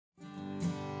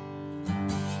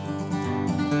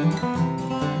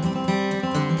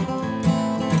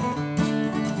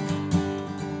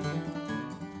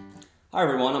Hi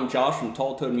everyone, I'm Josh from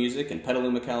Tall Toad Music in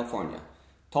Petaluma, California.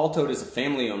 Tall Toad is a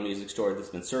family-owned music store that's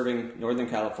been serving Northern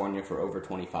California for over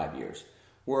 25 years.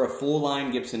 We're a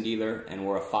full-line Gibson dealer, and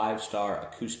we're a 5-star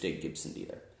acoustic Gibson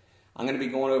dealer. I'm going to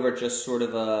be going over just sort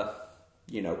of a,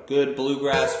 good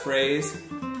bluegrass phrase. It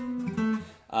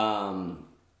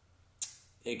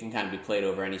can kind of be played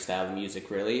over any style of music,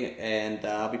 really. And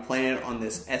I'll be playing it on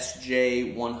this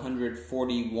SJ100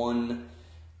 41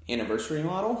 anniversary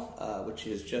model, which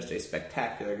is just a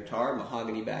spectacular guitar,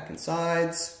 mahogany back and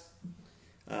sides.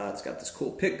 It's got this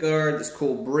cool pick guard, this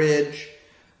cool bridge.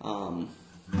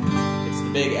 It's the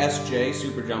big SJ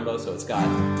Super Jumbo, so it's got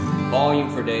volume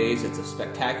for days. It's a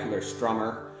spectacular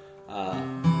strummer.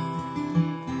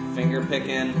 Finger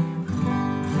picking.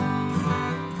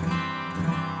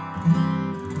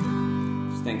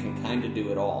 This thing can kind of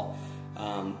do it all.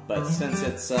 But since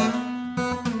it's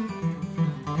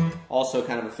also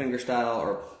kind of a fingerstyle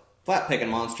or flat picking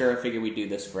monster, I figured we'd do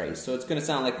this phrase. So it's going to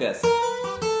sound like this.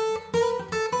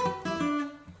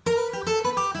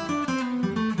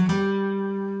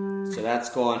 So that's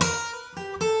going,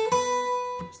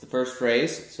 it's the first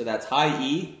phrase. So that's high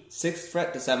E, 6th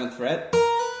fret to 7th fret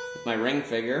with my ring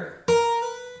finger.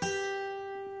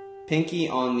 Pinky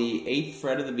on the 8th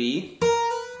fret of the B.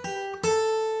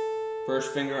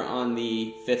 First finger on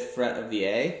the 5th fret of the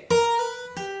A.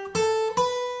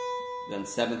 Then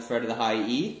 7th fret of the high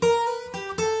E.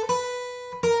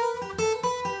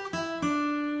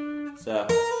 So,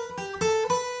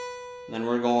 then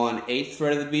we're going 8th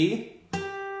fret of the B.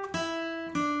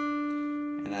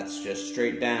 And that's just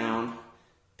straight down.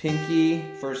 Pinky,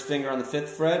 first finger on the 5th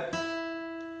fret.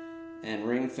 And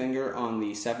ring finger on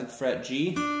the 7th fret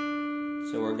G.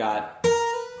 So we've got.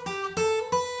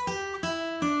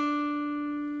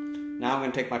 Now I'm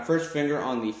going to take my first finger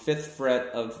on the 5th fret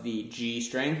of the G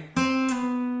string.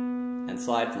 And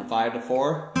slide from 5 to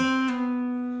 4,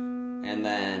 and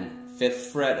then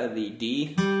 5th fret of the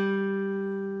D,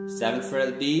 7th fret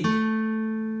of the D,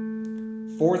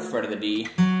 4th fret of the D,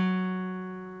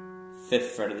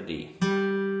 5th fret of the D.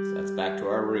 So that's back to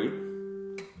our root.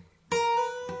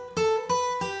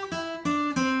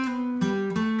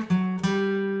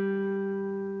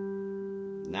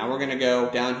 Now we're going to go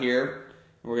down here,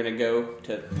 and we're going to go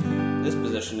to this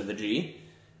position of the G,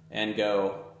 and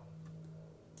go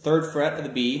 3rd fret of the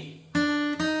B,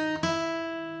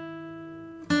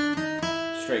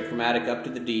 straight chromatic up to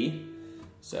the D,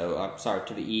 so,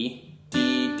 to the E,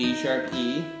 D, D sharp,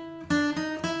 E,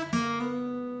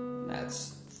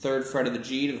 that's 3rd fret of the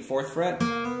G to the 4th fret,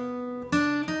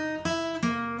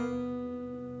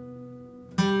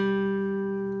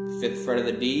 5th fret of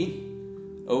the D,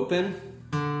 open,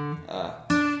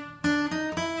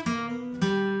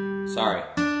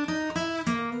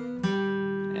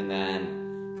 and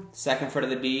then 2nd fret of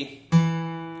the D,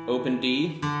 open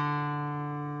D,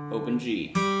 open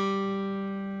G.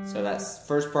 So that's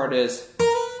first part is,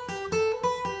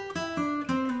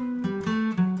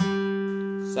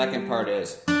 second part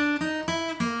is.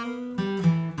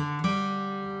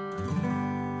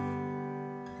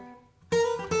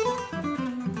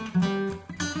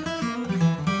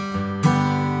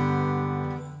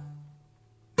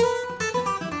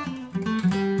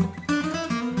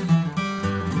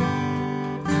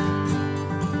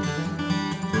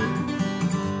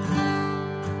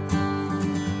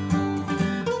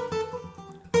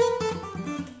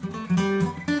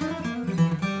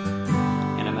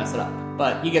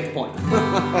 But you get the point.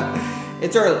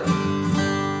 It's early.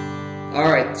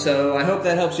 Alright, so I hope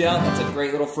that helps you out. That's a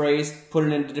great little phrase. Put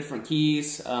it into different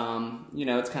keys. It's kind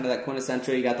of that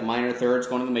quintessential. You got the minor thirds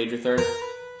going to the major third.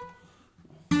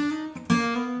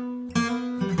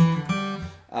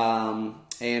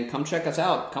 And come check us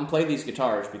out. Come play these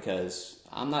guitars, because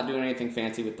I'm not doing anything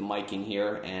fancy with the miking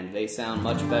here, and they sound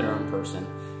much better in person.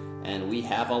 And we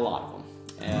have a lot of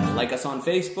them. Like us on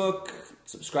Facebook.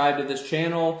 Subscribe to this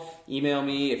channel, email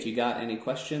me if you got any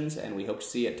questions, and we hope to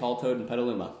see you at Tall Toad in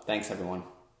Petaluma. Thanks, everyone.